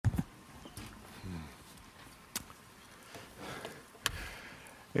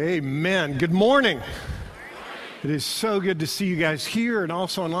Amen. Good morning. It is so good to see you guys here and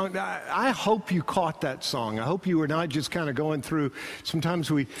also online. I hope you caught that song. I hope you were not just kind of going through. Sometimes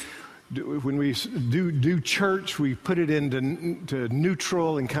when we do church, we put it into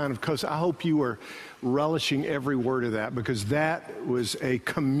neutral and kind of coast. I hope you were relishing every word of that, because that was a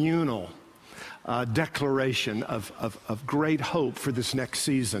communal declaration of great hope for this next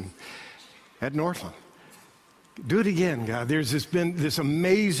season at Northland. Do it again, God. There's been this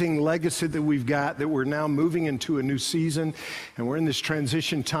amazing legacy that we've got, that we're now moving into a new season, and we're in this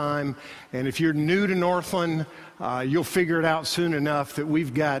transition time. And if you're new to Northland, you'll figure it out soon enough that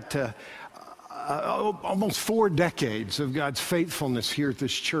we've got almost 4 decades of God's faithfulness here at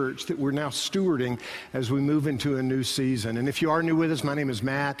this church that we're now stewarding as we move into a new season. And if you are new with us, my name is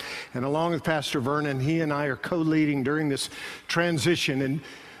Matt, and along with Pastor Vernon, he and I are co-leading during this transition and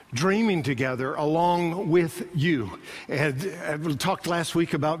dreaming together along with you. And we talked last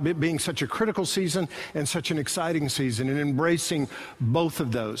week about it being such a critical season and such an exciting season, and embracing both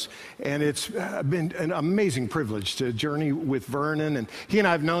of those. And it's been an amazing privilege to journey with Vernon. And he and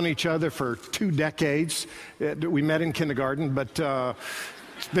I have known each other for 2 decades. We met in kindergarten, but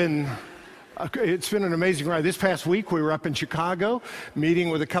it's been an amazing ride. This past week, we were up in Chicago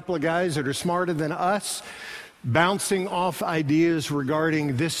meeting with a couple of guys that are smarter than us, bouncing off ideas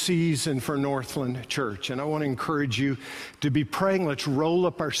regarding this season for Northland Church. And I want to encourage you to be praying. Let's roll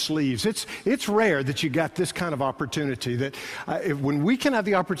up our sleeves. It's rare that you got this kind of opportunity, that when we can have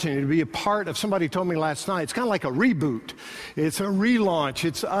the opportunity to be a part of, somebody told me last night, it's kind of like a reboot. It's a relaunch.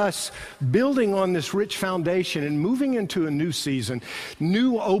 It's us building on this rich foundation and moving into a new season,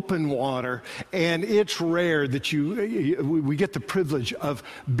 new open water. And it's rare that we get the privilege of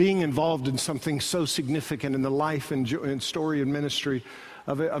being involved in something so significant in the life and story and ministry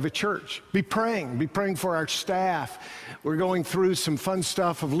of a church. Be praying for our staff. We're going through some fun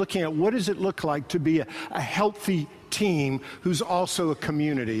stuff of looking at what does it look like to be a healthy team who's also a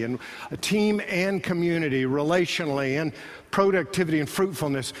community, and a team and community relationally, and productivity and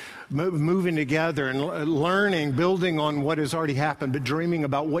fruitfulness, moving together and learning, building on what has already happened, but dreaming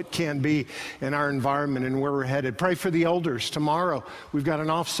about what can be in our environment and where we're headed. Pray for the elders. Tomorrow, we've got an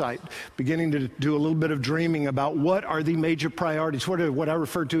offsite, beginning to do a little bit of dreaming about what are the major priorities, what I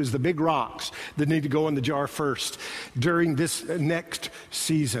refer to as the big rocks that need to go in the jar first during this next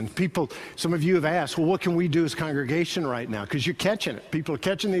season. Some of you have asked, well, what can we do as congregation right now? Because you're catching it. People are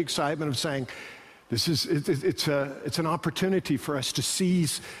catching the excitement of saying, it's an opportunity for us to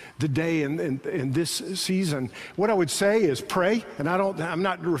seize the day in this season. What I would say is pray, and I'm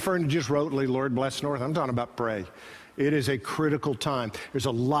not referring to just rotely, Lord bless North. I'm talking about pray. It is a critical time. There's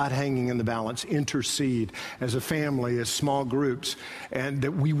a lot hanging in the balance. Intercede as a family, as small groups, and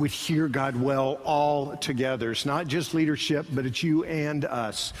that we would hear God well all together. It's not just leadership, but it's you and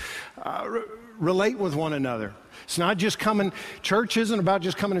us. Relate with one another. It's not just church isn't about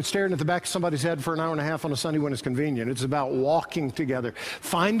just coming and staring at the back of somebody's head for an hour and a half on a Sunday when it's convenient. It's about walking together,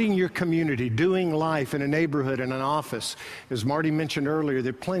 finding your community, doing life in a neighborhood, in an office. As Marty mentioned earlier,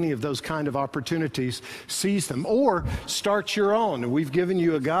 there are plenty of those kind of opportunities. Seize them, or start your own. And we've given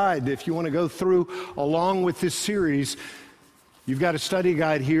you a guide. If you want to go through along with this series, you've got a study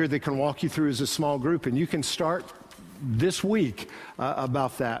guide here that can walk you through as a small group, and you can start this week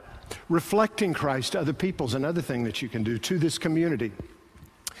about that. Reflecting Christ to other people is another thing that you can do, to this community.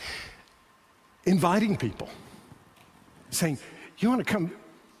 Inviting people, saying, you want to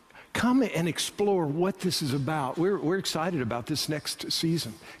come and explore what this is about. We're excited about this next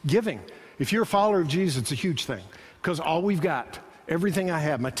season. Giving. If you're a follower of Jesus, it's a huge thing, because all we've got, everything I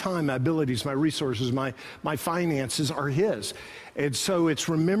have, my time, my abilities, my resources, my finances are His. And so it's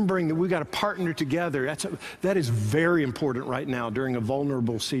remembering that we've got to partner together. That is very important right now during a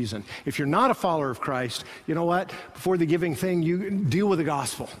vulnerable season. If you're not a follower of Christ, you know what? Before the giving thing, you deal with the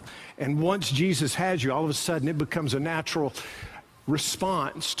gospel. And once Jesus has you, all of a sudden it becomes a natural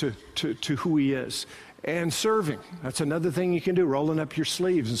response to who He is. And serving, that's another thing you can do, rolling up your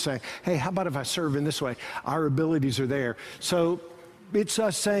sleeves and saying, hey, how about if I serve in this way? Our abilities are there. So it's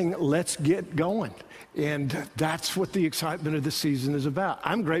us saying, let's get going. And that's what the excitement of this season is about.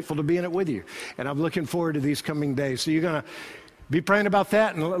 I'm grateful to be in it with you, and I'm looking forward to these coming days. So you're going to be praying about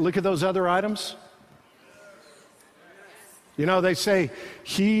that and look at those other items. You know, they say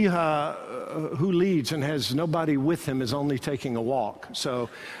he who leads and has nobody with him is only taking a walk. So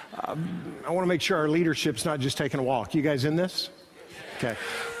I want to make sure our leadership's not just taking a walk. You guys in this? Okay.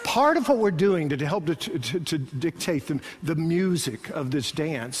 Part of what we're doing to help to dictate the music of this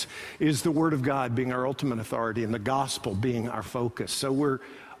dance is the Word of God being our ultimate authority and the gospel being our focus. So we're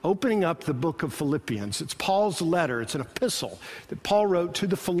opening up the book of Philippians. It's Paul's letter. It's an epistle that Paul wrote to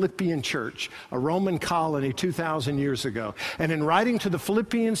the Philippian church, a Roman colony 2,000 years ago. And in writing to the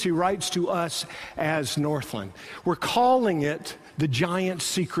Philippians, he writes to us as Northland. We're calling it the giant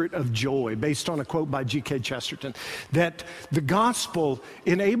secret of joy, based on a quote by G.K. Chesterton, that the gospel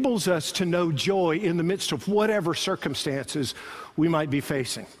enables us to know joy in the midst of whatever circumstances we might be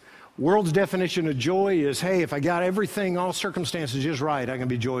facing. World's definition of joy is, hey, if I got everything, all circumstances just right, I can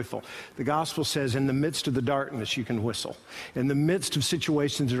be joyful. The gospel says in the midst of the darkness, you can whistle. In the midst of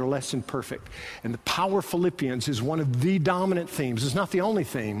situations that are less than perfect. And the power of Philippians is one of the dominant themes. It's not the only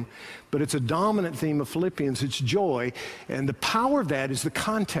theme, but it's a dominant theme of Philippians. It's joy. And the power of that is the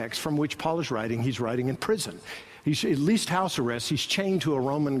context from which Paul is writing. He's writing in prison. He's at least house arrest. He's chained to a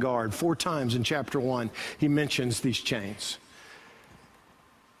Roman guard. 4 times in chapter 1, he mentions these chains.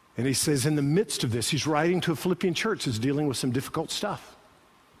 And he says in the midst of this, he's writing to a Philippian church that's dealing with some difficult stuff.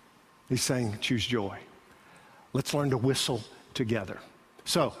 He's saying, choose joy. Let's learn to whistle together.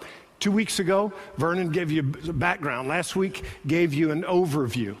 So, 2 weeks ago, Vernon gave you a background. Last week, gave you an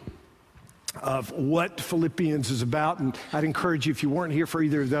overview of what Philippians is about, and I'd encourage you, if you weren't here for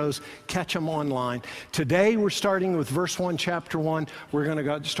either of those, catch them online. Today, we're starting with verse 1, chapter 1. We're going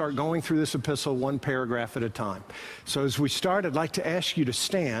to start going through this epistle one paragraph at a time. So as we start, I'd like to ask you to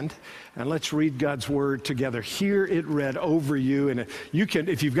stand, and let's read God's word together. Hear it read over you, and you can,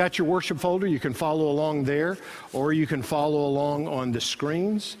 if you've got your worship folder, you can follow along there, or you can follow along on the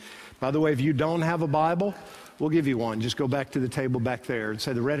screens. By the way, if you don't have a Bible, we'll give you one. Just go back to the table back there and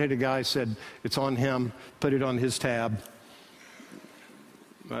say, the redheaded guy said it's on him. Put it on his tab.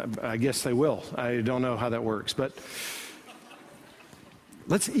 I guess they will. I don't know how that works. But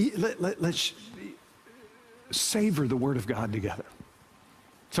let's savor the Word of God together.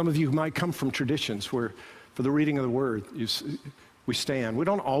 Some of you might come from traditions where for the reading of the Word, we stand. We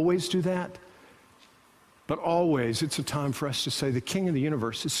don't always do that. But always, it's a time for us to say the King of the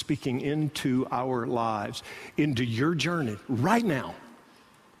universe is speaking into our lives, into your journey right now.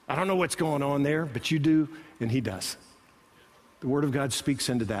 I don't know what's going on there, but you do, and he does. The Word of God speaks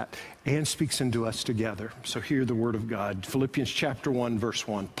into that and speaks into us together. So hear the Word of God. Philippians chapter 1, verse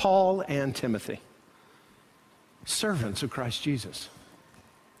 1. Paul and Timothy, servants of Christ Jesus.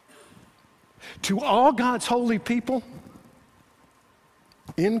 To all God's holy people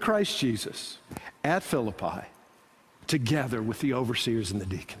in Christ Jesus at Philippi, together with the overseers and the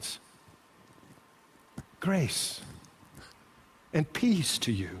deacons. Grace and peace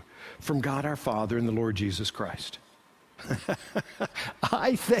to you from God our Father and the Lord Jesus Christ.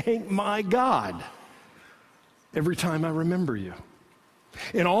 I thank my God every time I remember you.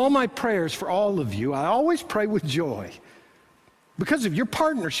 In all my prayers for all of you, I always pray with joy because of your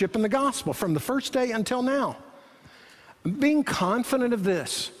partnership in the gospel from the first day until now. Being confident of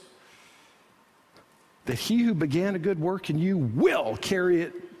this, that he who began a good work in you will carry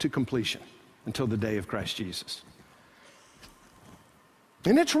it to completion until the day of Christ Jesus.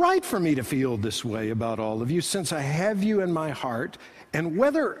 And it's right for me to feel this way about all of you, since I have you in my heart, and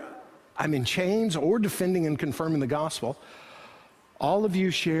whether I'm in chains or defending and confirming the gospel, all of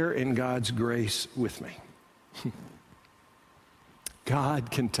you share in God's grace with me. God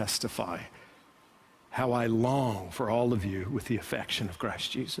can testify how I long for all of you with the affection of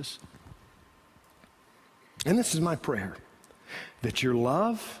Christ Jesus. And this is my prayer, that your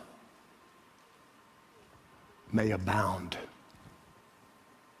love may abound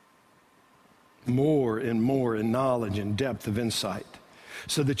more and more in knowledge and depth of insight,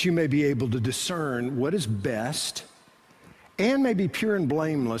 so that you may be able to discern what is best and may be pure and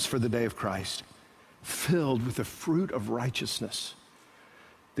blameless for the day of Christ, filled with the fruit of righteousness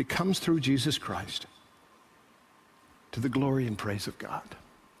that comes through Jesus Christ, to the glory and praise of God.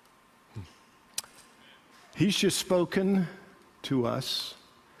 He's just spoken to us.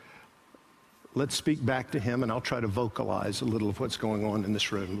 Let's speak back to him, and I'll try to vocalize a little of what's going on in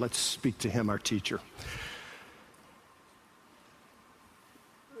this room. Let's speak to him, our teacher.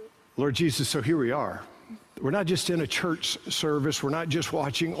 Lord Jesus, so here we are. We're not just in a church service. We're not just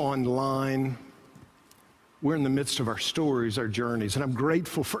watching online. We're in the midst of our stories, our journeys, and I'm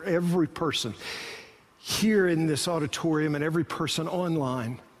grateful for every person here in this auditorium and every person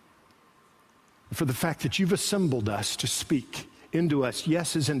online, for the fact that you've assembled us to speak into us,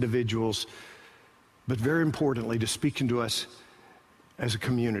 yes, as individuals, but very importantly, to speak into us as a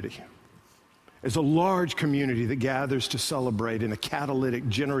community, as a large community that gathers to celebrate in a catalytic,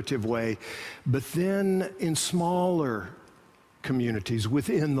 generative way, but then in smaller communities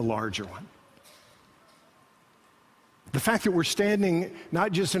within the larger one. The fact that we're standing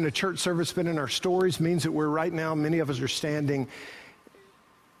not just in a church service, but in our stories means that we're right now, many of us are standing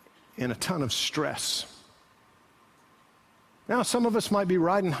in a ton of stress. Now, some of us might be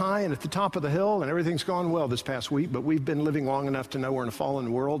riding high and at the top of the hill and everything's gone well this past week, but we've been living long enough to know we're in a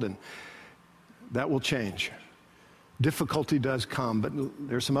fallen world, and that will change. Difficulty does come, but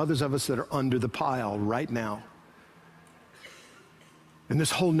there's some others of us that are under the pile right now. And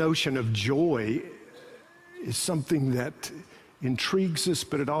this whole notion of joy is something that intrigues us,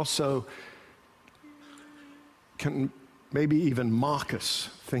 but it also can maybe even mock us,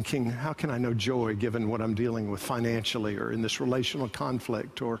 thinking, how can I know joy given what I'm dealing with financially, or in this relational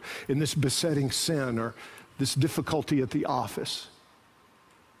conflict, or in this besetting sin, or this difficulty at the office?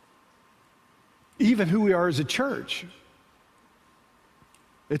 Even who we are as a church.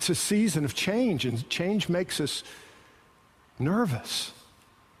 It's a season of change, and change makes us nervous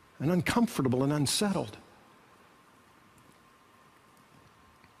and uncomfortable and unsettled.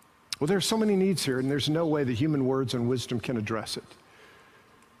 Well, there are so many needs here, and there's no way that human words and wisdom can address it.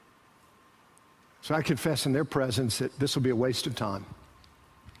 So I confess in their presence that this will be a waste of time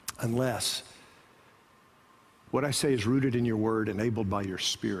unless what I say is rooted in your word, enabled by your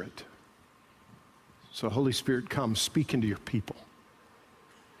Spirit. So Holy Spirit, come, speak into your people.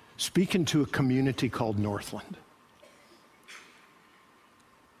 Speak into a community called Northland.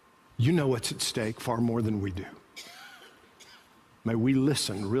 You know what's at stake far more than we do. May we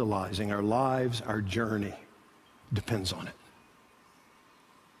listen, realizing our lives, our journey depends on it.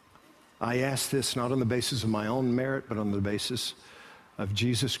 I ask this not on the basis of my own merit, but on the basis of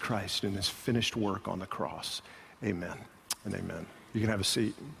Jesus Christ and his finished work on the cross. Amen and amen. You can have a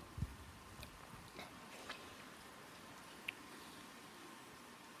seat.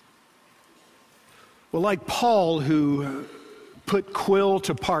 Well, like Paul, who put quill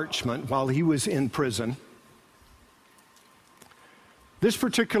to parchment while he was in prison, this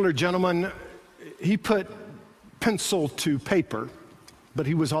particular gentleman, he put pencil to paper, but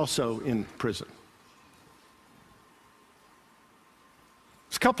he was also in prison.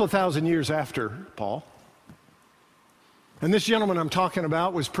 It's a couple of thousand years after Paul. And this gentleman I'm talking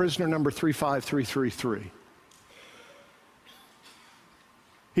about was prisoner number 35333.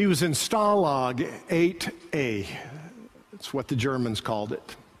 He was in Stalag 8A. That's what the Germans called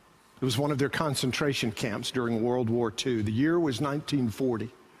it. It was one of their concentration camps during World War II. The year was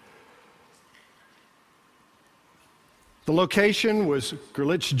 1940. The location was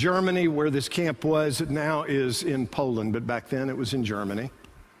Görlitz, Germany, where this camp was. It now is in Poland, but back then it was in Germany.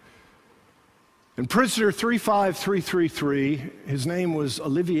 And prisoner 35333, his name was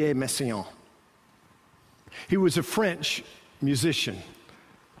Olivier Messiaen. He was a French musician,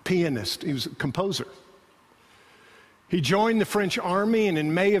 pianist. He was a composer. He joined the French army, and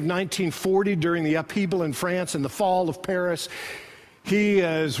in May of 1940, during the upheaval in France and the fall of Paris, he,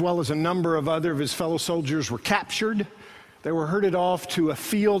 as well as a number of other of his fellow soldiers, were captured. They were herded off to a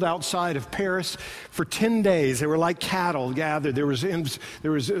field outside of Paris for 10 days. They were like cattle gathered. There was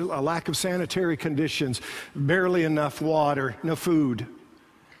a lack of sanitary conditions, barely enough water, no food.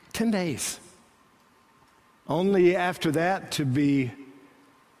 10 days. Only after that to be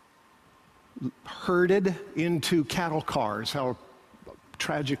herded into cattle cars. How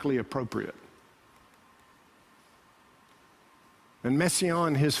tragically appropriate. And Messiaen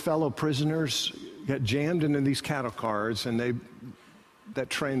and his fellow prisoners got jammed into these cattle cars, and that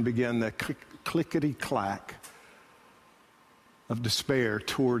train began the clickety-clack of despair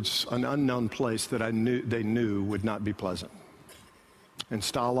towards an unknown place that they knew would not be pleasant. And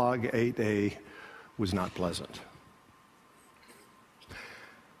Stalag 8A was not pleasant.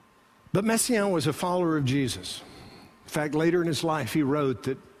 But Messiaen was a follower of Jesus. In fact, later in his life, he wrote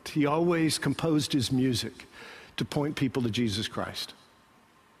that he always composed his music to point people to Jesus Christ.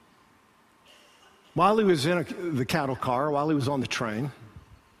 While he was in the cattle car, while he was on the train,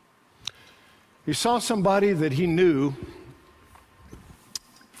 he saw somebody that he knew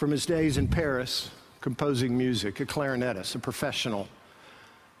from his days in Paris composing music, a clarinetist, a professional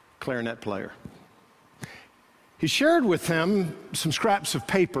clarinet player. He shared with him some scraps of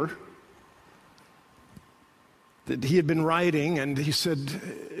paper that he had been writing, and he said,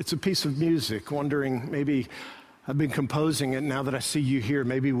 it's a piece of music, wondering, maybe I've been composing it, now that I see you here,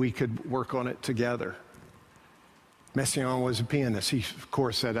 maybe we could work on it together. Messiaen was a pianist. He, of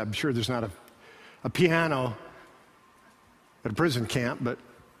course, said, I'm sure there's not a piano at a prison camp, but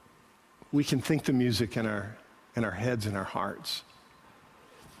we can think the music in our heads and our hearts.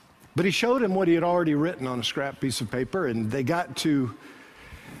 But he showed him what he had already written on a scrap piece of paper, and they got to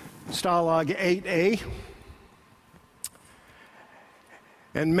Stalag 8A,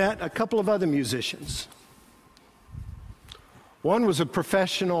 and met a couple of other musicians. One was a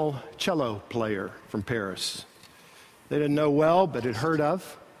professional cello player from Paris. They didn't know well, but had heard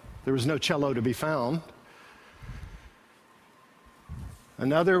of. There was no cello to be found.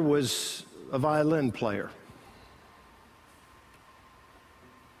 Another was a violin player.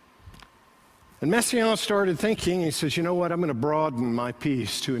 And Messiaen started thinking, he says, you know what, I'm going to broaden my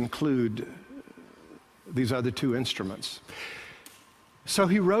piece to include these other two instruments. So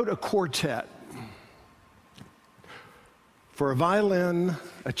he wrote a quartet for a violin,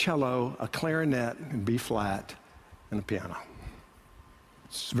 a cello, a clarinet in B flat, and a piano.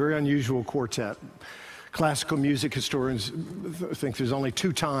 It's a very unusual quartet. Classical music historians think there's only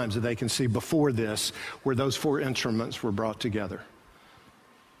 2 times that they can see before this where those 4 instruments were brought together.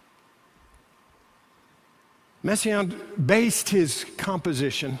 Messiaen based his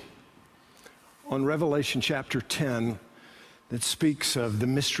composition on Revelation chapter 10 that speaks of the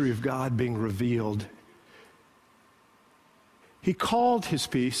mystery of God being revealed. He called his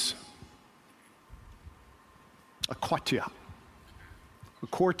piece a quartet, a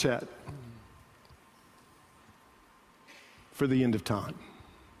quartet for the end of time.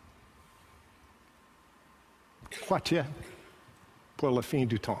 Quartet pour la fin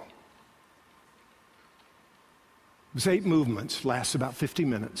du temps. It was 8 movements, lasts about 50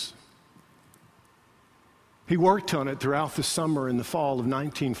 minutes. He worked on it throughout the summer and the fall of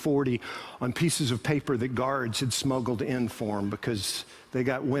 1940 on pieces of paper that guards had smuggled in for him because they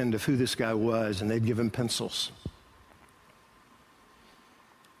got wind of who this guy was and they'd give him pencils.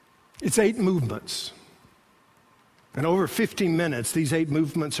 It's 8 movements. And over 50 minutes, these 8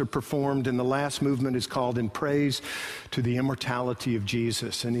 movements are performed, and the last movement is called In Praise to the Immortality of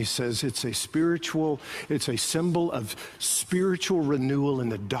Jesus. And he says it's a symbol of spiritual renewal in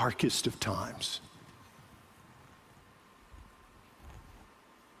the darkest of times.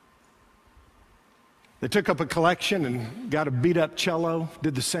 They took up a collection and got a beat-up cello,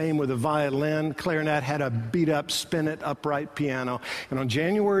 did the same with a violin. Clarinet had a beat-up spinet upright piano. And on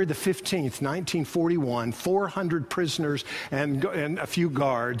January the 15th, 1941, 400 prisoners and a few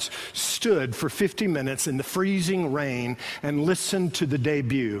guards stood for 50 minutes in the freezing rain and listened to the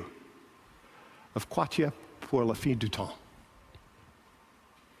debut of Quartet pour la fin du temps.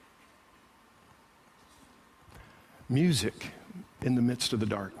 Music in the midst of the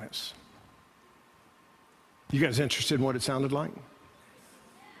darkness. You guys interested in what it sounded like?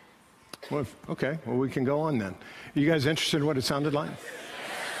 Well, okay, well, we can go on then. You guys interested in what it sounded like?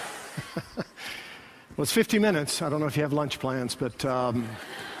 Well, it's 50 minutes. I don't know if you have lunch plans, but so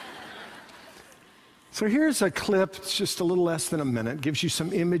here's a clip. It's just a little less than a minute. Gives you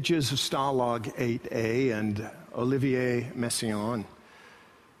some images of Stalag 8A and Olivier Messiaen,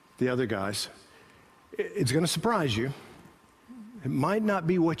 the other guys. It's going to surprise you. It might not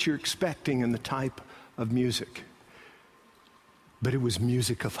be what you're expecting in the type of music, but it was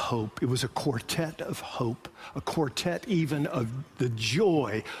music of hope. It was a quartet of hope, a quartet even of the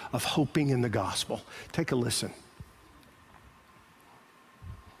joy of hoping in the gospel. Take a listen.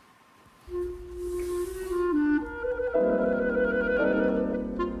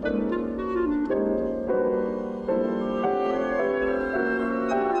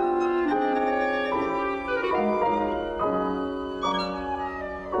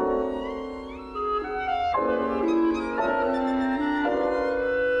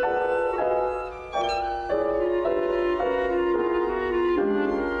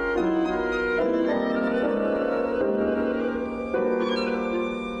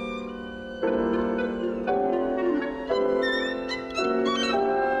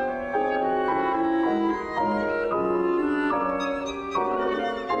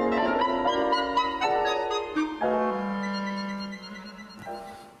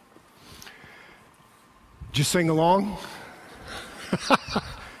 Did you sing along?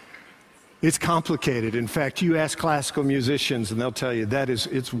 It's complicated. In fact, you ask classical musicians and they'll tell you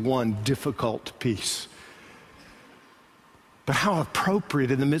it's one difficult piece. But how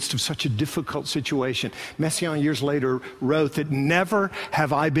appropriate in the midst of such a difficult situation. Messiaen years later wrote that never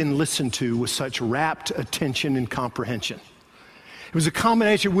have I been listened to with such rapt attention and comprehension. It was a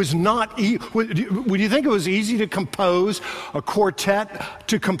combination. It was not, would you think it was easy to compose a quartet,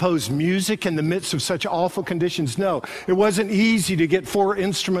 to compose music in the midst of such awful conditions? No, it wasn't easy to get 4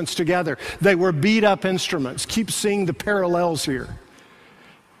 instruments together. They were beat up instruments. Keep seeing the parallels here.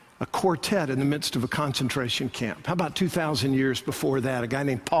 A quartet in the midst of a concentration camp. How about 2,000 years before that? A guy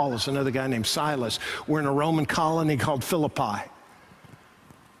named Paulus, another guy named Silas were in a Roman colony called Philippi.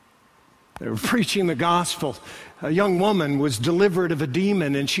 They were preaching the gospel. A young woman was delivered of a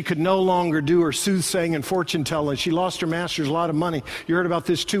demon, and she could no longer do her soothsaying and fortune telling. She lost her masters a lot of money. You heard about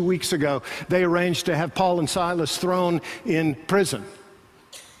this 2 weeks ago. They arranged to have Paul and Silas thrown in prison.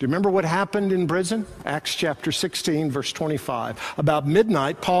 Do you remember what happened in prison? Acts chapter 16, verse 25. About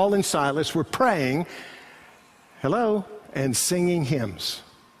midnight, Paul and Silas were praying, hello, and singing hymns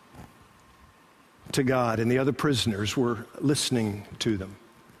to God, and the other prisoners were listening to them.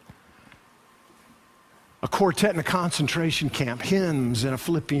 A quartet in a concentration camp, hymns in a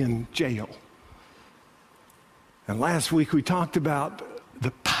Philippian jail. And last week we talked about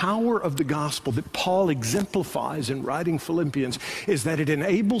the power of the gospel that Paul exemplifies in writing Philippians is that it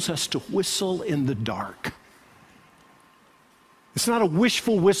enables us to whistle in the dark. It's not a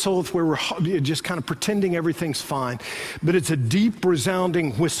wishful whistle where we're just kind of pretending everything's fine, but it's a deep,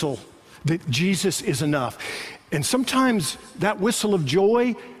 resounding whistle that Jesus is enough. And sometimes that whistle of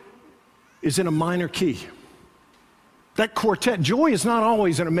joy is in a minor key. That quartet, joy is not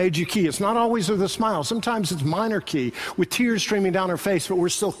always in a major key. It's not always with a smile. Sometimes it's minor key with tears streaming down our face, but we're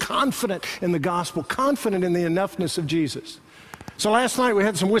still confident in the gospel, confident in the enoughness of Jesus. So last week we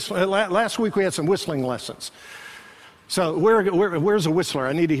had some whistling lessons. So where's a whistler?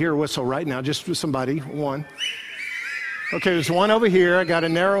 I need to hear a whistle right now, just with somebody, one. Okay, there's one over here. I got to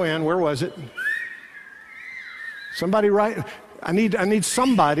narrow in. Where was it? Somebody right? I need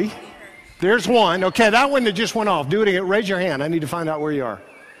somebody. There's one. Okay, that one that just went off. Do it again. Raise your hand. I need to find out where you are.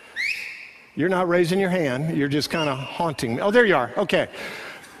 You're not raising your hand. You're just kind of haunting me. Oh, there you are. Okay.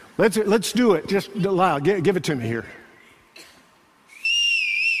 Let's do it. Just loud. Give it to me here.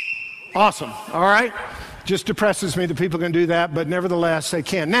 Awesome. All right. Just depresses me that people can do that, but nevertheless they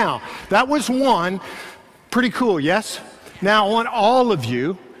can. Now, that was one. Pretty cool, yes? Now, I want all of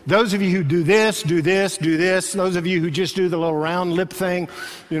you, those of you who do this, those of you who just do the little round lip thing,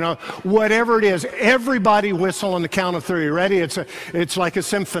 whatever it is, everybody whistle on the count of three. Ready? It's like a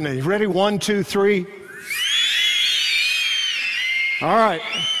symphony. Ready? 1, 2, 3. All right.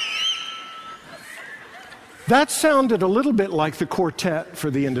 That sounded a little bit like the quartet for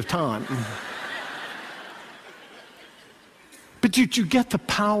the end of time. But you get the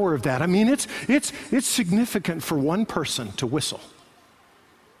power of that. I mean, it's significant for one person to whistle.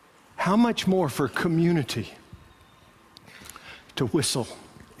 How much more for a community to whistle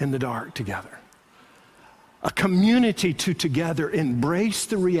in the dark together? A community to together embrace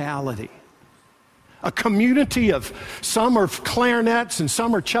the reality. A community of some are clarinets and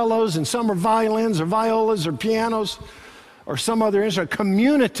some are cellos and some are violins or violas or pianos or some other instrument. A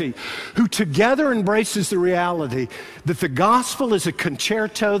community who together embraces the reality that the gospel is a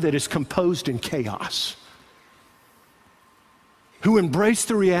concerto that is composed in chaos. Who embrace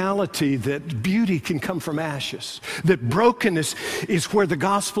the reality that beauty can come from ashes, that brokenness is where the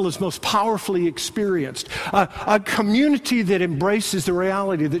gospel is most powerfully experienced. A community that embraces the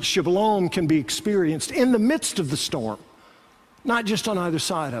reality that shalom can be experienced in the midst of the storm, not just on either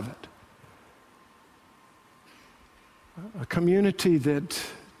side of it. A community that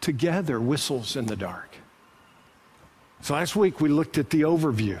together whistles in the dark. So last week we looked at the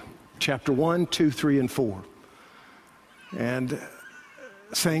overview, chapter 1, 2, 3, and 4. And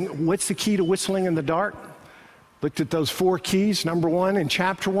saying, what's the key to whistling in the dark? Looked at those 4 keys. Number 1 in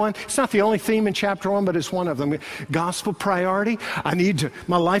chapter 1. It's not the only theme in chapter 1, but it's one of them. Gospel priority.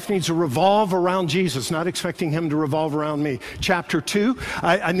 My life needs to revolve around Jesus, not expecting him to revolve around me. Chapter 2,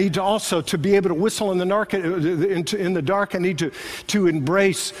 I need to also, to be able to whistle in the dark, I need to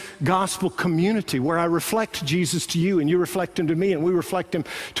embrace gospel community where I reflect Jesus to you and you reflect him to me and we reflect him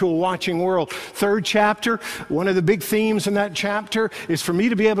to a watching world. 3rd chapter, one of the big themes in that chapter is for me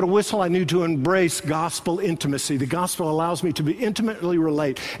to be able to whistle, I need to embrace gospel intimacy. The gospel allows me to be intimately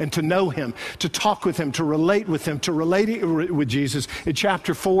relate and to know him, to talk with him, to relate with him, to relate with Jesus. In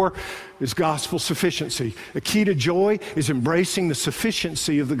chapter 4 is gospel sufficiency. A key to joy is embracing the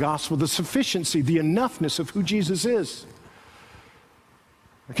sufficiency of the gospel, the sufficiency, the enoughness of who Jesus is.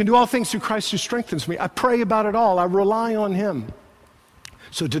 I can do all things through Christ who strengthens me. I pray about it all. I rely on him.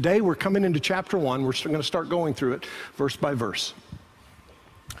 So today we're coming into chapter 1. We're going to start going through it verse by verse.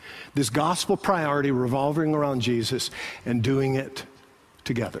 This gospel priority revolving around Jesus and doing it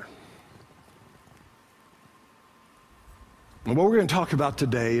together. And what we're going to talk about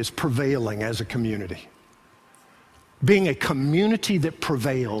today is prevailing as a community. Being a community that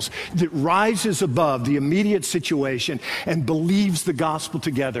prevails, that rises above the immediate situation and believes the gospel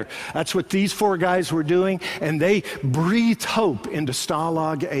together. That's what these 4 guys were doing, and they breathed hope into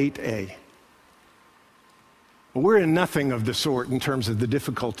Stalag 8A. We're in nothing of the sort in terms of the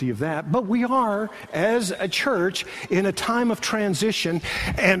difficulty of that, but we are, as a church, in a time of transition,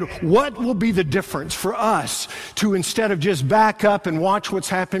 and what will be the difference for us to, instead of just back up and watch what's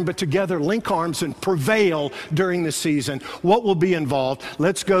happening, but together link arms and prevail during the season? What will be involved?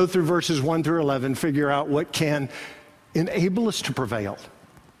 Let's go through verses 1 through 11, figure out what can enable us to prevail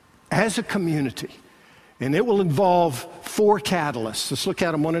as a community. And it will involve 4 catalysts. Let's look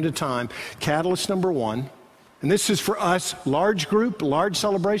at them one at a time. Catalyst number 1, and this is for us, large group, large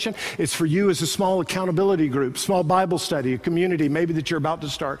celebration. It's for you as a small accountability group, small Bible study, a community maybe that you're about to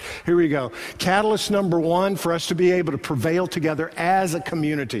start. Here we go. Catalyst number 1 for us to be able to prevail together as a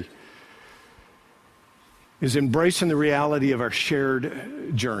community is embracing the reality of our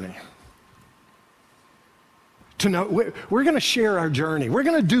shared journey. To know we're going to share our journey. We're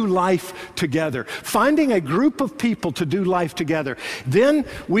going to do life together. Finding a group of people to do life together. Then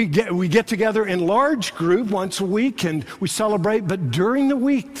we get together in large group once a week and we celebrate. But during the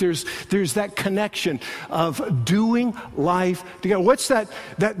week, there's that connection of doing life together. What's that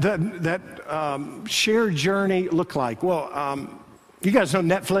shared journey look like? Well, you guys know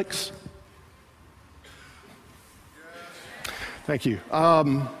Netflix? Thank you.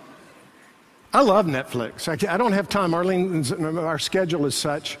 I love Netflix. I don't have time. Our schedule is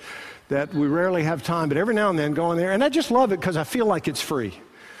such that we rarely have time, but every now and then go in there, and I just love it because I feel like it's free.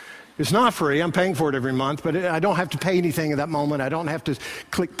 It's not free. I'm paying for it every month, but I don't have to pay anything at that moment. I don't have to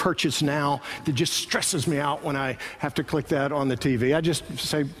click purchase now. That just stresses me out when I have to click that on the TV. I just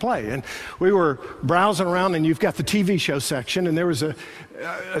say play. And we were browsing around, and you've got the TV show section, and there was the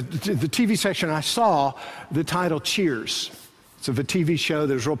TV section. I saw the title Cheers. It's of a TV show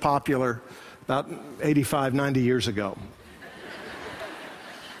that was real popular about 85, 90 years ago.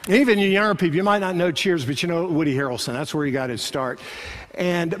 Even you younger people, you might not know Cheers, but you know Woody Harrelson. That's where he got his start.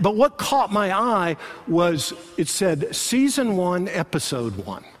 But what caught my eye was it said season 1, episode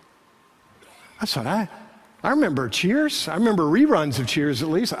 1. I thought, I remember Cheers. I remember reruns of Cheers at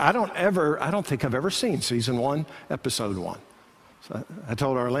least. I don't think I've ever seen season 1, episode 1. So I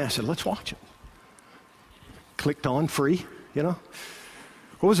told Arlene, I said, let's watch it. Clicked on free, you know.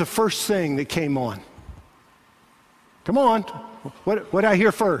 What was the first thing that came on? Come on. What did I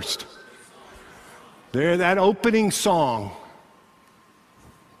hear first? There, that opening song.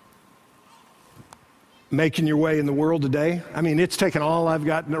 Making Your Way in the World Today. I mean, it's taken all I've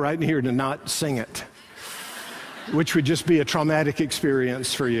got right in here to not sing it, which would just be a traumatic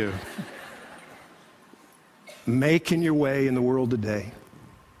experience for you. Making your way in the world today.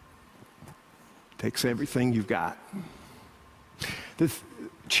 Takes everything you've got.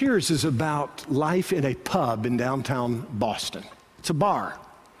 Cheers is about life in a pub in downtown Boston. It's a bar.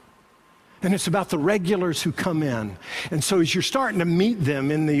 And it's about the regulars who come in. And so as you're starting to meet them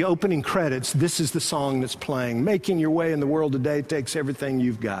in the opening credits, this is the song that's playing. Making your way in the world today takes everything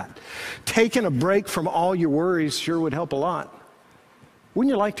you've got. Taking a break from all your worries sure would help a lot.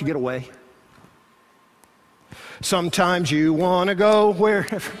 Wouldn't you like to get away? Sometimes you want to go where...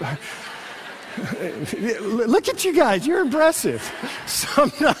 Look at you guys, you're impressive.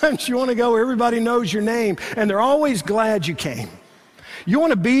 Sometimes you want to go where everybody knows your name, and they're always glad you came. You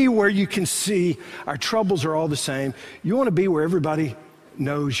want to be where you can see our troubles are all the same. You want to be where everybody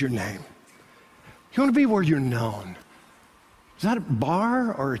knows your name. You want to be where you're known. Is that a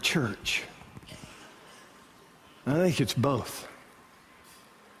bar or a church? I think it's both.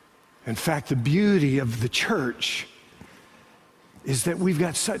 In fact, the beauty of the church is that we've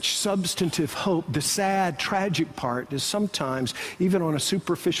got such substantive hope. The sad, tragic part is sometimes, even on a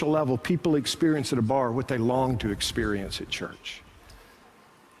superficial level, people experience at a bar what they long to experience at church.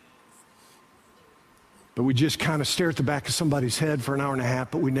 But we just kind of stare at the back of somebody's head for an hour and a half,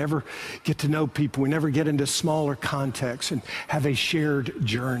 but we never get to know people. We never get into smaller contexts and have a shared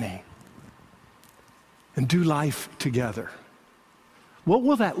journey and do life together. What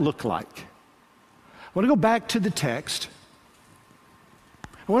will that look like? I want to go back to the text.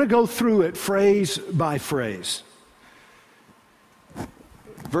 I want to go through it phrase by phrase.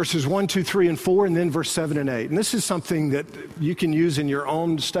 Verses 1, 2, 3, and 4, and then verse 7 and 8. And this is something that you can use in your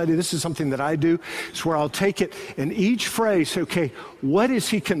own study. This is something that I do. It's where I'll take it and each phrase, okay, what is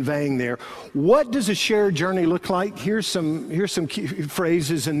he conveying there? What does a shared journey look like? Here's some key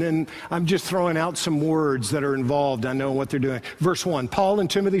phrases, and then I'm just throwing out some words that are involved. I know what they're doing. Verse 1, Paul and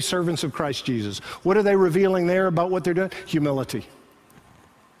Timothy, servants of Christ Jesus. What are they revealing there about what they're doing? Humility.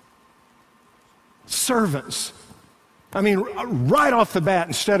 Servants. I mean, right off the bat,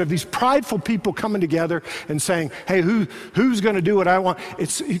 instead of these prideful people coming together and saying, hey, who's going to do what I want?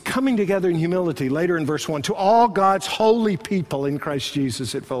 It's coming together in humility. Later in verse 1, to all God's holy people in Christ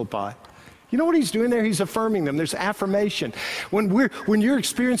Jesus at Philippi. You know what he's doing there? He's affirming them. There's affirmation. When you're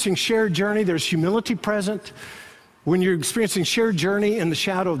experiencing shared journey, there's humility present. When you're experiencing shared journey in the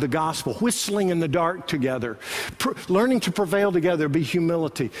shadow of the gospel, whistling in the dark together, learning to prevail together, be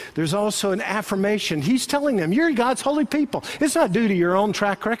humility. There's also an affirmation. He's telling them, you're God's holy people. It's not due to your own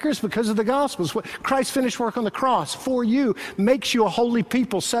track records because of the gospel. It's what Christ's finished work on the cross for you makes you a holy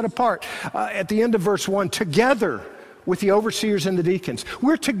people set apart. At the end of verse 1, together with the overseers and the deacons.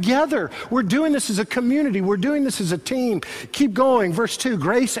 We're together. We're doing this as a community. We're doing this as a team. Keep going. Verse 2,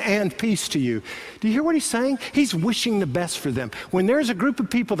 grace and peace to you. Do you hear what he's saying? He's wishing the best for them. When there's a group of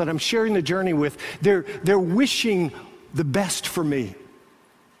people that I'm sharing the journey with, they're wishing the best for me.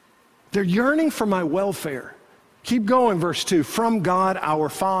 They're yearning for my welfare. Keep going, verse 2, from God our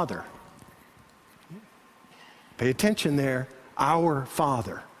Father. Pay attention there. Our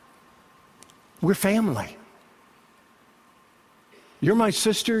Father. We're family. You're my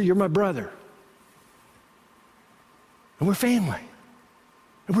sister, you're my brother. And we're family.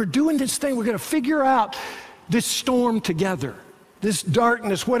 And we're doing this thing. We're going to figure out this storm together, this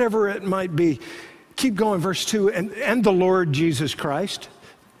darkness, whatever it might be. Keep going, verse 2. And the Lord Jesus Christ,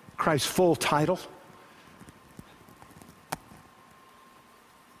 Christ's full title.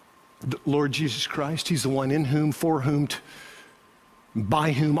 The Lord Jesus Christ, he's the one in whom, for whom,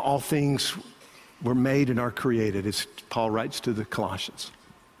 by whom all things were made and are created, as Paul writes to the Colossians.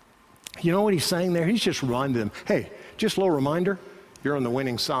 You know what he's saying there? He's just reminding them, hey, just a little reminder, you're on the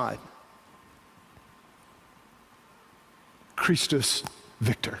winning side. Christus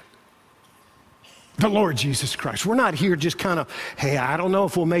Victor. The Lord Jesus Christ. We're not here just kind of, hey, I don't know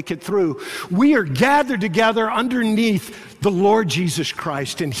if we'll make it through. We are gathered together underneath the Lord Jesus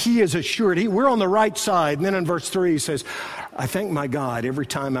Christ, and he is assured. We're on the right side. And then in verse 3, he says, I thank my God every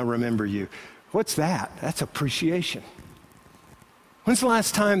time I remember you. What's that? That's appreciation. When's the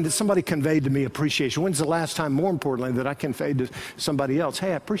last time that somebody conveyed to me appreciation? When's the last time, more importantly, that I conveyed to somebody else,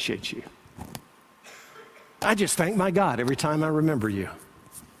 hey, I appreciate you. I just thank my God every time I remember you.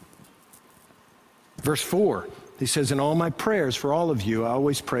 Verse 4, he says, in all my prayers for all of you, I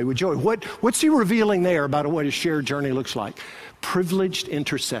always pray with joy. What's he revealing there about what a shared journey looks like? Privileged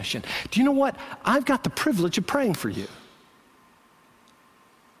intercession. Do you know what? I've got the privilege of praying for you.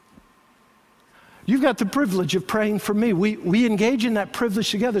 You've got the privilege of praying for me. We engage in that privilege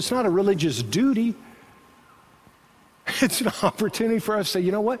together. It's not a religious duty. It's an opportunity for us to say,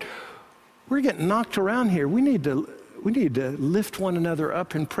 you know what? We're getting knocked around here. We need to lift one another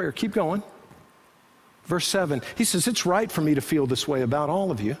up in prayer. Keep going. Verse 7, he says, it's right for me to feel this way about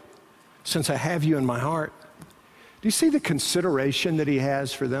all of you, since I have you in my heart. Do you see the consideration that he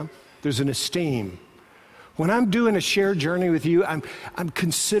has for them? There's an esteem. When I'm doing a shared journey with you, I'm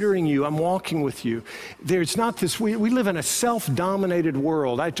considering you, I'm walking with you. There's not this, we live in a self-dominated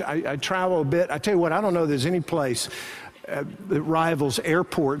world. I travel a bit. I tell you what, I don't know if there's any place that rivals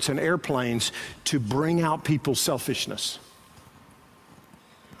airports and airplanes to bring out people's selfishness.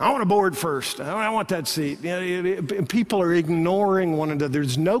 I want to board first. I want that seat. You know, people are ignoring one another.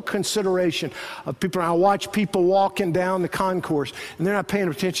 There's no consideration of people. I watch people walking down the concourse, and they're not paying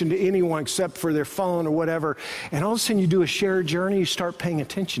attention to anyone except for their phone or whatever. And all of a sudden, you do a shared journey, you start paying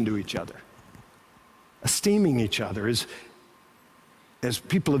attention to each other, esteeming each other as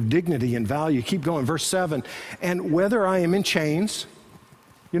people of dignity and value. Keep going. Verse 7, and whether I am in chains,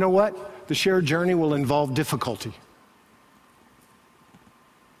 you know what? The shared journey will involve difficulty.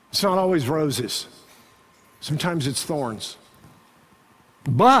 It's not always roses. Sometimes it's thorns.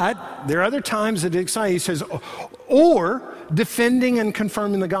 But there are other times that he says, or defending and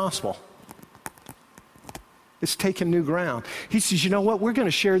confirming the gospel. It's taking new ground. He says, you know what? We're going to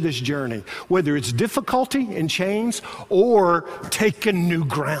share this journey, whether it's difficulty and chains or taking new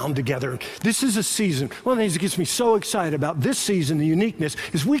ground together. This is a season. One of the things that gets me so excited about this season, the uniqueness,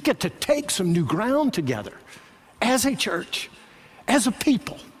 is we get to take some new ground together as a church, as a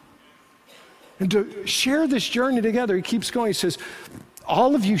people. And to share this journey together, he keeps going. He says,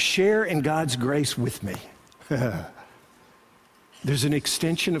 all of you share in God's grace with me. There's an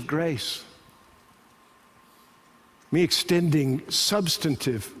extension of grace. Me extending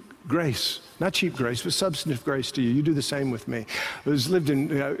substantive grace, not cheap grace, but substantive grace to you. You do the same with me. I lived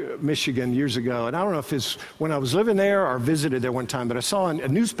in Michigan years ago, and I don't know if it's when I was living there or visited there one time, but I saw a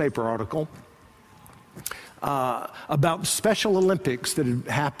newspaper article about Special Olympics that had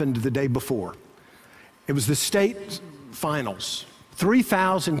happened the day before. It was the state finals,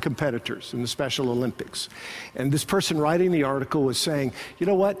 3,000 competitors in the Special Olympics. And this person writing the article was saying, you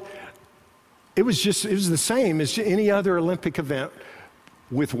know what? It was the same as any other Olympic event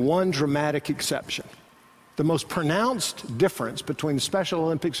with one dramatic exception. The most pronounced difference between the Special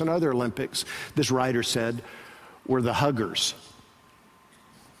Olympics and other Olympics, this writer said, were the huggers.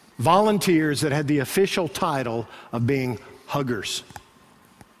 volunteers that had the official title of being huggers.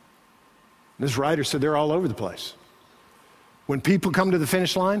 This writer said they're all over the place. When people come to the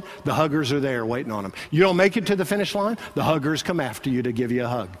finish line, the huggers are there waiting on them. You don't make it to the finish line, the huggers come after you to give you a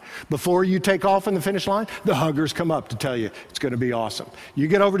hug. Before you take off in the finish line, the huggers come up to tell you it's going to be awesome. You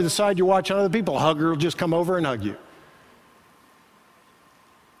get over to the side, you're watching other people, a hugger will just come over and hug you.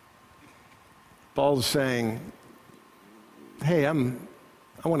 Paul's saying, hey, I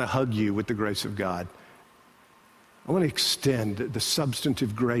want to hug you with the grace of God. I want to extend the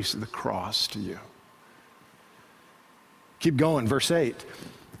substantive grace of the cross to you. Keep going, verse 8.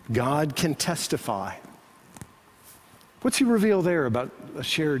 God can testify. What's he reveal there about a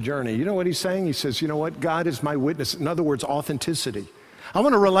shared journey? You know what he's saying? He says, you know what? God is my witness. In other words, authenticity. I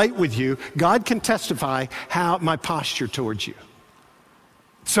want to relate with you. God can testify how my posture towards you.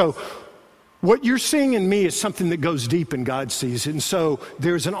 So what you're seeing in me is something that goes deep and God sees it. And so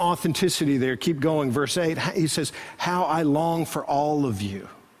there's an authenticity there. Keep going. Verse 8, he says, how I long for all of you.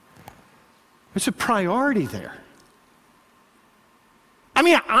 There's a priority there. I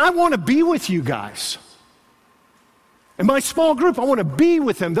mean, I want to be with you guys. In my small group, I want to be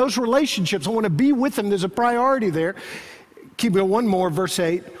with them. Those relationships, I want to be with them. There's a priority there. Keep going one more, verse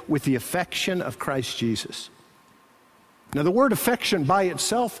 8, with the affection of Christ Jesus. Now, the word affection by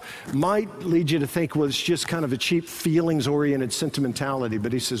itself might lead you to think, well, it's just kind of a cheap feelings-oriented sentimentality,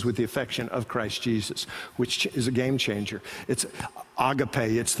 but he says with the affection of Christ Jesus, which is a game changer. It's agape,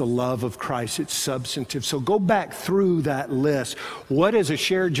 it's the love of Christ, it's substantive. So go back through that list. What is a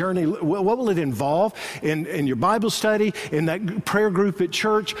shared journey? What will it involve in your Bible study, in that prayer group at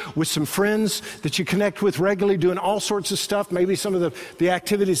church, with some friends that you connect with regularly, doing all sorts of stuff, maybe some of the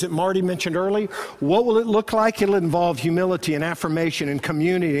activities that Marty mentioned earlier? What will it look like? It'll involve humility and affirmation and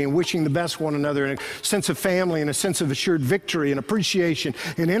community and wishing the best one another, and a sense of family and a sense of assured victory and appreciation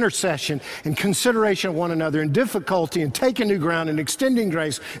and intercession and consideration of one another and difficulty and taking new ground and extending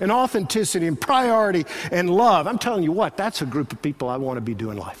grace and authenticity and priority and love. I'm telling you what, that's a group of people I want to be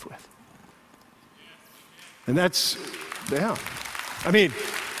doing life with. And that's, yeah. I mean,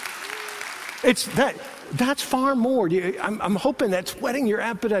 it's that's far more. I'm hoping that's whetting your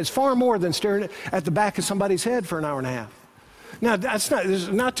appetite. It's far more than staring at the back of somebody's head for an hour and a half. Now, this is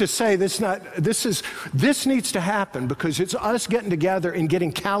not to say this needs to happen, because it's us getting together and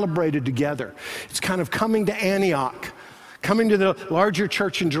getting calibrated together. It's kind of coming to Antioch, coming to the larger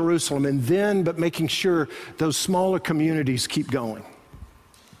church in Jerusalem, and then, but making sure those smaller communities keep going.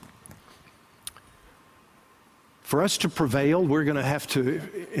 For us to prevail, we're going to have to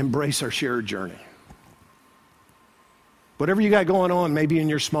embrace our shared journey. Whatever you got going on, maybe in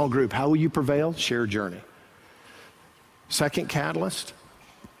your small group, how will you prevail? Shared journey. Second catalyst,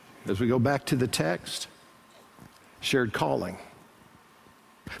 as we go back to the text, shared calling.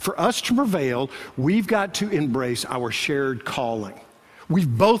 For us to prevail, we've got to embrace our shared calling. We've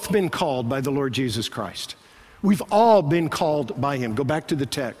both been called by the Lord Jesus Christ. We've all been called by him. Go back to the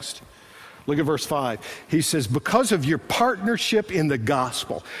text. Look at verse 5. He says, because of your partnership in the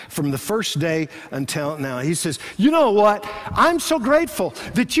gospel from the first day until now. He says, you know what? I'm so grateful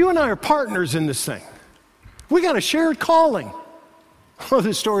that you and I are partners in this thing. We got a shared calling. Oh,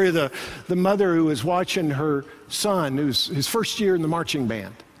 the story of the mother who was watching her son, who's his first year in the marching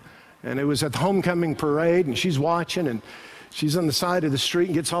band. And it was at the homecoming parade, and she's watching, and she's on the side of the street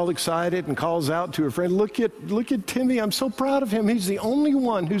and gets all excited and calls out to her friend, look at Timmy, I'm so proud of him. He's the only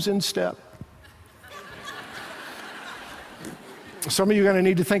one who's in step. Some of you are going to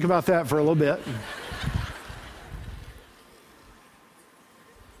need to think about that for a little bit.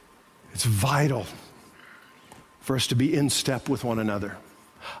 It's vital for us to be in step with one another.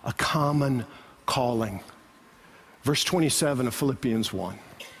 A common calling. Verse 27 of Philippians 1.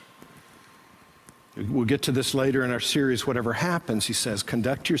 We'll get to this later in our series, Whatever Happens. He says,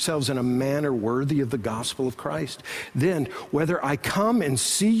 conduct yourselves in a manner worthy of the gospel of Christ. Then, whether I come and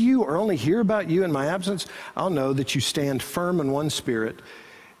see you or only hear about you in my absence, I'll know that you stand firm in one spirit.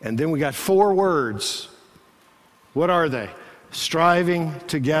 And then we got 4 words. What are they? Striving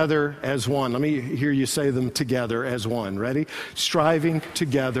together as one. Let me hear you say them together as one. Ready? Striving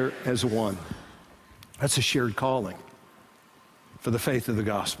together as one. That's a shared calling for the faith of the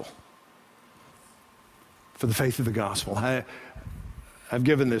gospel. For the faith of the gospel. I've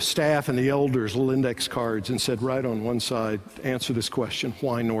given the staff and the elders little index cards and said, right on one side, answer this question,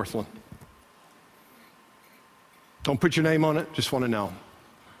 why Northland? Don't put your name on it, just want to know.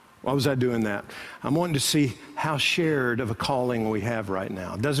 Why was I doing that? I'm wanting to see how shared of a calling we have right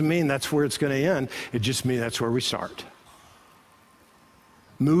now. It doesn't mean that's where it's going to end. It just means that's where we start.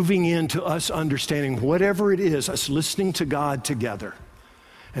 Moving into us understanding whatever it is, us listening to God together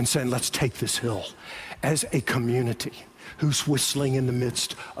and saying, let's take this hill as a community who's whistling in the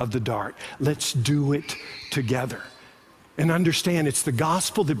midst of the dark. Let's do it together. And understand it's the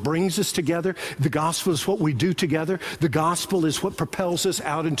gospel that brings us together. The gospel is what we do together. The gospel is what propels us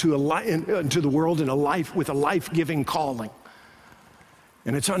out into the world in a life with a life-giving calling.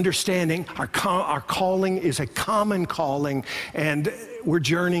 And it's understanding our calling is a common calling, and we're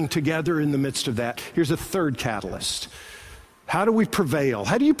journeying together in the midst of that. Here's a third catalyst. How do we prevail?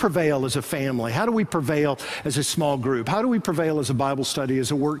 How do you prevail as a family? How do we prevail as a small group? How do we prevail as a Bible study,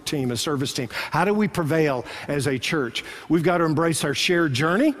 as a work team, a service team? How do we prevail as a church? We've got to embrace our shared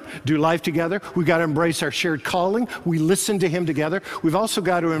journey, do life together. We've got to embrace our shared calling. We listen to Him together. We've also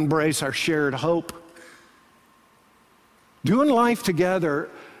got to embrace our shared hope. Doing life together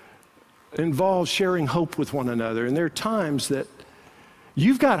involves sharing hope with one another. And there are times that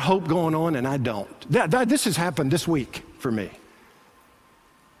you've got hope going on and I don't. This has happened this week for me.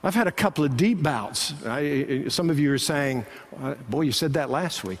 I've had a couple of deep bouts. Some of you are saying, boy, you said that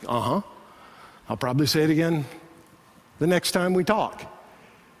last week. Uh-huh. I'll probably say it again the next time we talk.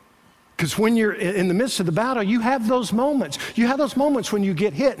 Because when you're in the midst of the battle, you have those moments. You have those moments when you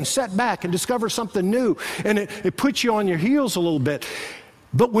get hit and set back and discover something new, and it puts you on your heels a little bit.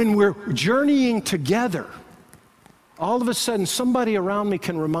 But when we're journeying together, all of a sudden somebody around me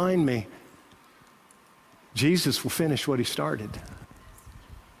can remind me, Jesus will finish what He started.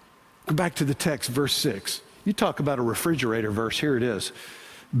 Go back to the text, verse 6. You talk about a refrigerator verse. Here it is.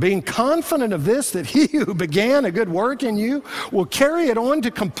 Being confident of this, that He who began a good work in you will carry it on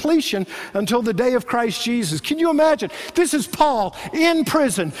to completion until the day of Christ Jesus. Can you imagine? This is Paul in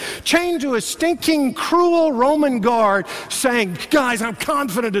prison, chained to a stinking, cruel Roman guard, saying, guys, I'm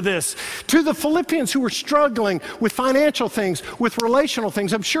confident of this. To the Philippians who were struggling with financial things, with relational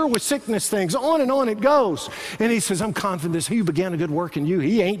things, I'm sure with sickness things, on it goes. And he says, I'm confident this, He who began a good work in you,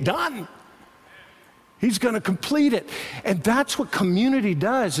 He ain't done. He's going to complete it. And that's what community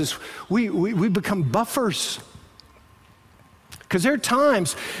does, is we become buffers. Because there are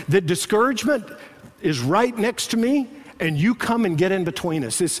times that discouragement is right next to me, and you come and get in between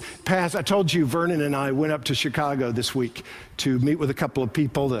us. I told you, Vernon and I went up to Chicago this week to meet with a couple of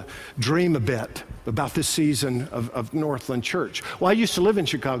people to dream a bit about this season of Northland Church. Well, I used to live in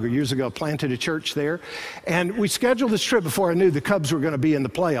Chicago years ago, planted a church there, and we scheduled this trip before I knew the Cubs were going to be in the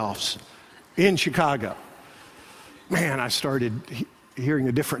playoffs in Chicago. Man, I started hearing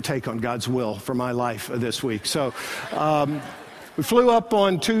a different take on God's will for my life this week. So we flew up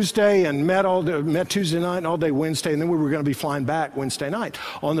on Tuesday and met Tuesday night and all day Wednesday, and then we were going to be flying back Wednesday night.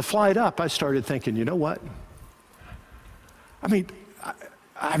 On the flight up, I started thinking, you know what? I mean,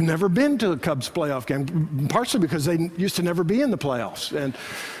 I've never been to a Cubs playoff game, partially because they used to never be in the playoffs. And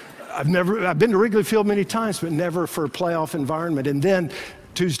I've been to Wrigley Field many times, but never for a playoff environment. And then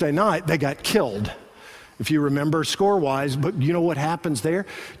Tuesday night, they got killed, if you remember, score-wise. But you know what happens there?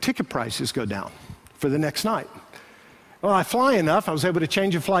 Ticket prices go down for the next night. Well, I fly enough. I was able to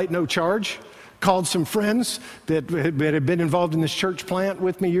change a flight, no charge. Called some friends that had been involved in this church plant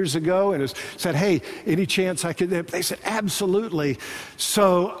with me years ago, and said, hey, any chance I could? They said, absolutely.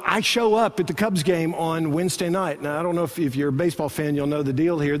 So I show up at the Cubs game on Wednesday night. Now, I don't know if you're a baseball fan, you'll know the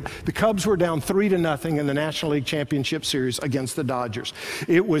deal here. The Cubs were down 3-0 in the National League Championship Series against the Dodgers.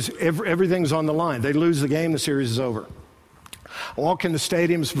 It was everything's on the line. They lose the game, the series is over. I walk in the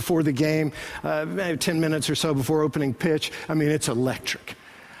stadiums before the game, maybe 10 minutes or so before opening pitch. I mean, it's electric.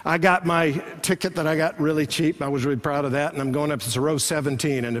 I got my ticket that I got really cheap. I was really proud of that, and I'm going up to row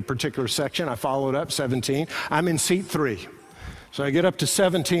 17 in a particular section. I followed up 17. I'm in seat 3. So I get up to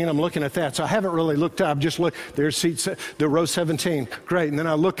 17. I'm looking at that. So I haven't really looked up. Just look. There's the row 17. Great. And then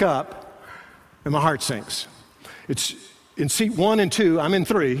I look up, and my heart sinks. It's in seat 1 and 2. I'm in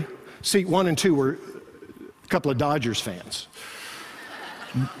 3. Seat 1 and 2 were a couple of Dodgers fans.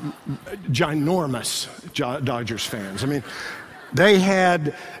 Ginormous Dodgers fans. I mean, they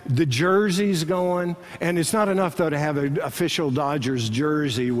had the jerseys going, and it's not enough, though, to have an official Dodgers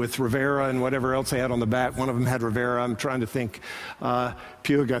jersey with Rivera and whatever else they had on the back. One of them had Rivera. I'm trying to think.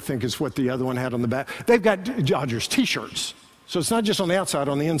 Puig, I think, is what the other one had on the back. They've got Dodgers T-shirts. So it's not just on the outside,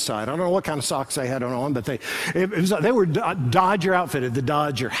 on the inside. I don't know what kind of socks they had on, but they were Dodger outfitted, the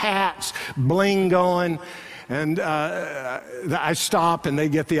Dodger hats, bling going. And I stop, and they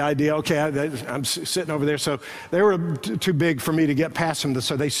get the idea. Okay, I'm sitting over there. So they were too big for me to get past them,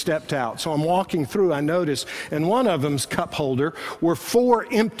 so they stepped out. So I'm walking through. I notice, and one of them's cup holder were 4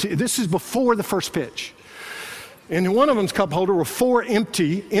 empty. This is before the first pitch. And in one of them's cup holder were 4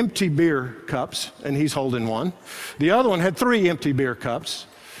 empty beer cups, and he's holding one. The other one had 3 empty beer cups,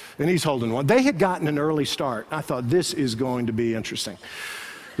 and he's holding one. They had gotten an early start. I thought, this is going to be interesting.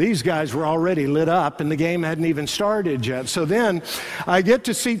 These guys were already lit up, and the game hadn't even started yet. So then I get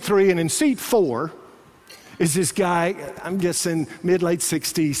to seat 3, and in seat 4 is this guy, I'm guessing mid-late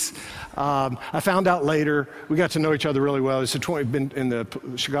 60s. I found out later, we got to know each other really well. He's been in the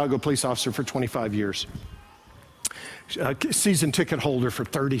Chicago police officer for 25 years. Season ticket holder for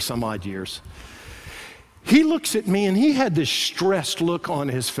 30 some odd years. He looks at me and he had this stressed look on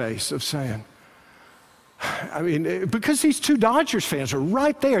his face of saying, I mean, because these 2 Dodgers fans were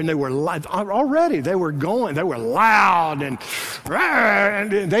right there, and they were already, they were loud, and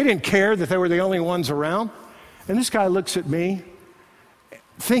they didn't care that they were the only ones around. And this guy looks at me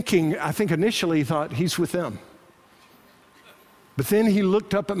thinking, I think initially he thought he's with them. But then he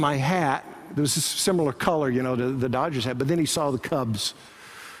looked up at my hat. There was a similar color, to the Dodgers hat, but then he saw the Cubs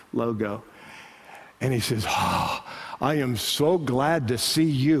logo. And he says, "Oh, I am so glad to see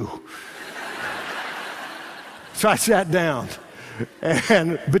you." So I sat down.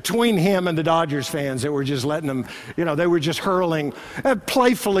 And between him and the Dodgers fans that were just letting them, they were just hurling,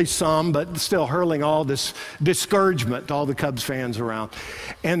 playfully some, but still hurling all this discouragement to all the Cubs fans around.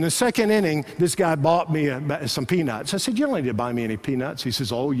 And the second inning, this guy bought me some peanuts. I said, "You don't need to buy me any peanuts." He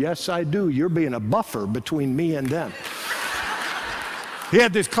says, "Oh, yes, I do. You're being a buffer between me and them." He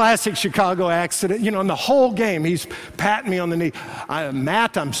had this classic Chicago accent, and the whole game he's patting me on the knee.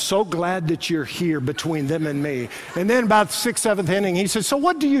 "Matt, I'm so glad that you're here between them and me." And then about the 6th, 7th inning, he said, "So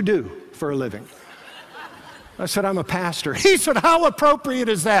what do you do for a living?" I said, "I'm a pastor." He said, "How appropriate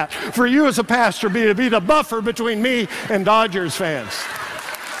is that for you as a pastor to be the buffer between me and Dodgers fans?"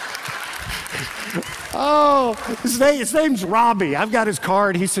 Oh, his name's Robbie. I've got his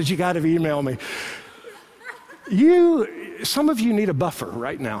card. He says, "You got to email me." Some of you need a buffer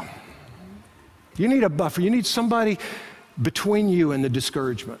right now. You need a buffer. You need somebody between you and the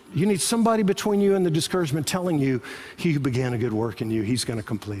discouragement. You need somebody between you and the discouragement telling you, "He who began a good work in you, he's going to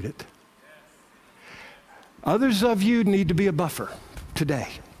complete it." Others of you need to be a buffer today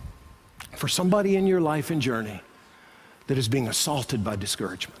for somebody in your life and journey that is being assaulted by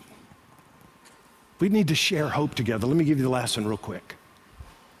discouragement. We need to share hope together. Let me give you the last one real quick.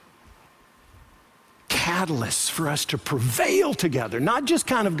 Catalysts for us to prevail together, not just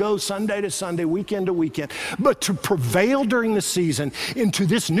kind of go Sunday to Sunday, weekend to weekend, but to prevail during the season into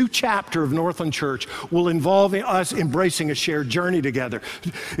this new chapter of Northland Church will involve us embracing a shared journey together.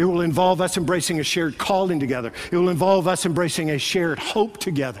 It will involve us embracing a shared calling together. It will involve us embracing a shared hope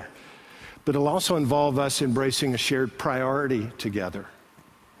together. But it'll also involve us embracing a shared priority together.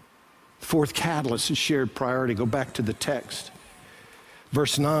 Fourth catalyst is shared priority. Go back to the text.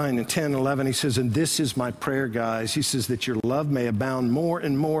 Verse 9 and 10 and 11, he says, "And this is my prayer, guys." He says, "that your love may abound more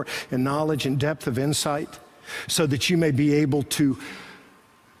and more in knowledge and depth of insight, so that you may be able to,"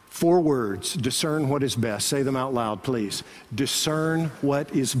 4 words, "discern what is best." Say them out loud, please. Discern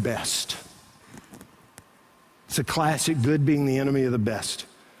what is best. It's a classic, good being the enemy of the best.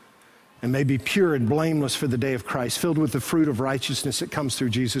 "And may be pure and blameless for the day of Christ, filled with the fruit of righteousness that comes through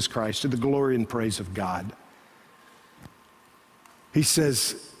Jesus Christ, to the glory and praise of God." He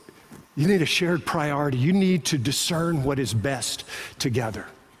says, you need a shared priority. You need to discern what is best together.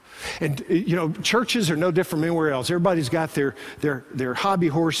 And churches are no different from anywhere else. Everybody's got their hobby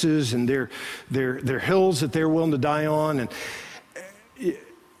horses and their hills that they're willing to die on. And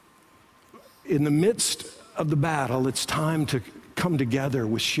in the midst of the battle, it's time to come together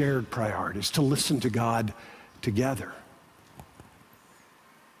with shared priorities, to listen to God together.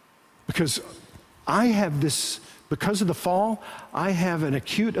 Because because of the fall, I have an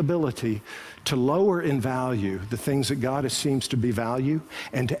acute ability to lower in value the things that God seems to be value,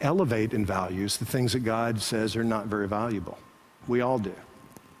 and to elevate in values the things that God says are not very valuable. We all do.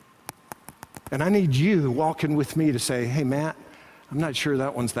 And I need you walking with me to say, "Hey, Matt, I'm not sure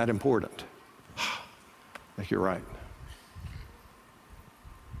that one's that important." I think you're right.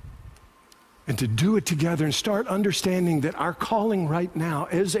 And to do it together and start understanding that our calling right now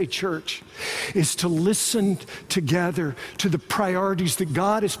as a church is to listen together to the priorities that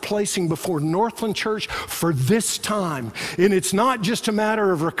God is placing before Northland Church for this time. And it's not just a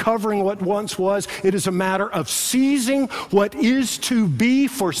matter of recovering what once was, it is a matter of seizing what is to be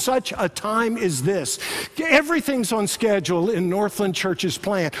for such a time as this. Everything's on schedule in Northland Church's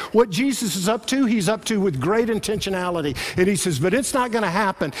plan. What Jesus is up to, he's up to with great intentionality. And he says, but it's not going to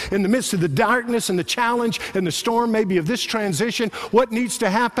happen in the midst of the darkness darkness and the challenge and the storm maybe of this transition, what needs to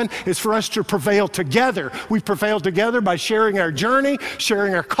happen is for us to prevail together. We prevail together by sharing our journey,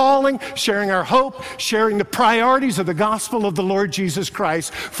 sharing our calling, sharing our hope, sharing the priorities of the gospel of the Lord Jesus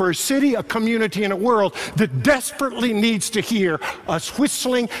Christ for a city, a community, and a world that desperately needs to hear us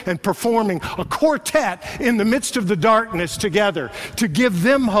whistling and performing a quartet in the midst of the darkness together, to give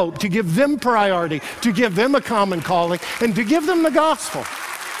them hope, to give them priority, to give them a common calling, and to give them the gospel.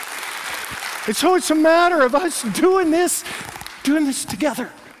 And so it's a matter of us doing this together.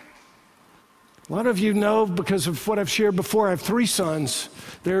 A lot of you know, because of what I've shared before, I have 3 sons.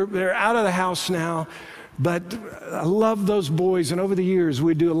 They're out of the house now, but I love those boys, and over the years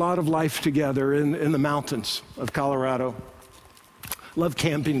we do a lot of life together in the mountains of Colorado. Love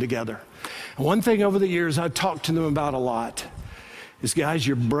camping together. And one thing over the years I've talked to them about a lot is, guys,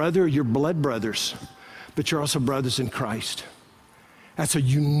 you're blood brothers, but you're also brothers in Christ. That's a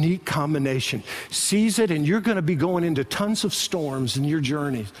unique combination. Seize it, and you're going to be going into tons of storms in your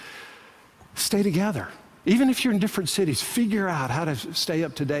journey. Stay together. Even if you're in different cities, figure out how to stay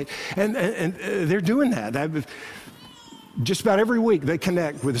up to date. And they're doing that. Just about every week they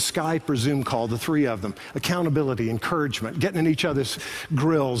connect with a Skype or Zoom call, the 3 of them. Accountability, encouragement, getting in each other's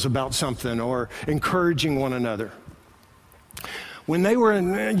grills about something or encouraging one another. When they were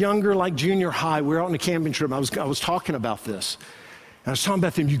younger, like junior high, we were out on a camping trip. I was talking about this. And I was talking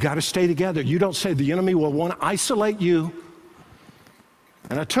about them, you got to stay together. You don't say the enemy will want to isolate you.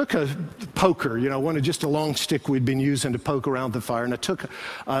 And I took a poker, just a long stick we'd been using to poke around the fire, and I took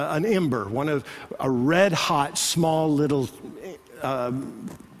an ember, a red hot, small little,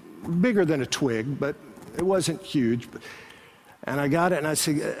 bigger than a twig, but it wasn't huge. And I got it, and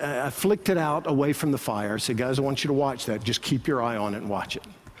I flicked it out away from the fire. I said, guys, I want you to watch that. Just keep your eye on it and watch it.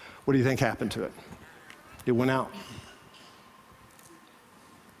 What do you think happened to it? It went out.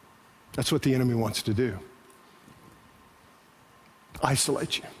 That's what the enemy wants to do.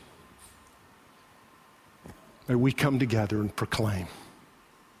 Isolate you. May we come together and proclaim.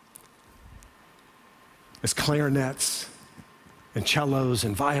 As clarinets and cellos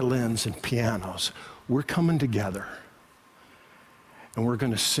and violins and pianos, we're coming together and we're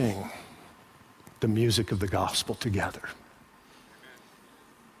going to sing the music of the gospel together.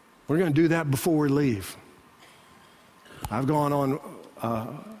 We're going to do that before we leave. I've gone on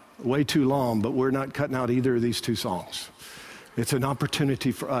way too long, but we're not cutting out either of these 2 songs. It's an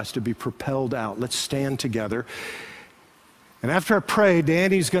opportunity for us to be propelled out. Let's stand together. And after I pray,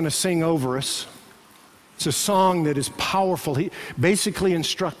 Danny's going to sing over us. It's a song that is powerful. He basically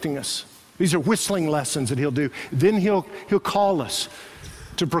instructing us. These are whistling lessons that he'll do. Then he'll call us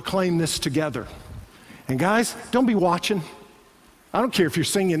to proclaim this together. And guys, don't be watching. I don't care if you're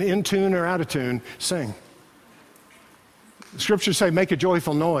singing in tune or out of tune, sing. Scriptures say make a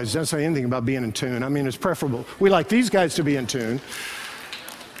joyful noise. It doesn't say anything about being in tune. I mean, it's preferable. We like these guys to be in tune.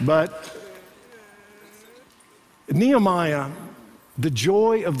 But Nehemiah, the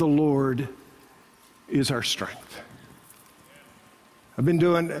joy of the Lord is our strength.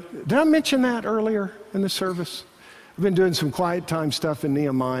 Did I mention that earlier in the service? I've been doing some quiet time stuff in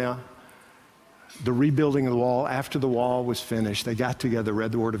Nehemiah. The rebuilding of the wall, after the wall was finished, they got together,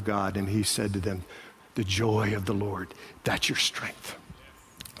 read the Word of God, and he said to them, the joy of the Lord, that's your strength.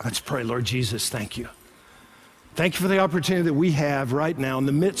 Let's pray. Lord Jesus, thank you. Thank you for the opportunity that we have right now in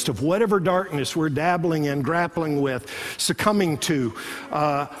the midst of whatever darkness we're dabbling in, grappling with, succumbing to,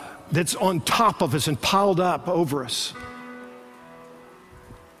 that's on top of us and piled up over us.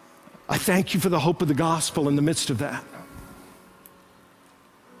 I thank you for the hope of the gospel in the midst of that.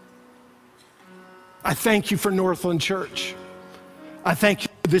 I thank you for Northland Church. I thank you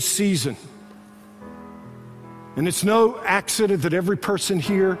for this season. And it's no accident that every person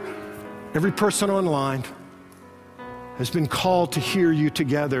here, every person online has been called to hear you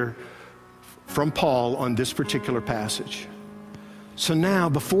together from Paul on this particular passage. So now,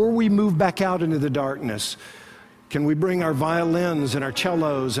 before we move back out into the darkness, can we bring our violins and our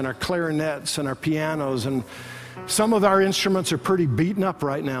cellos and our clarinets and our pianos? And some of our instruments are pretty beaten up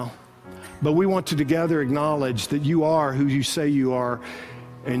right now. But we want to together acknowledge that you are who you say you are,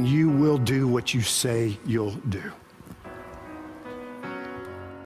 and you will do what you say you'll do.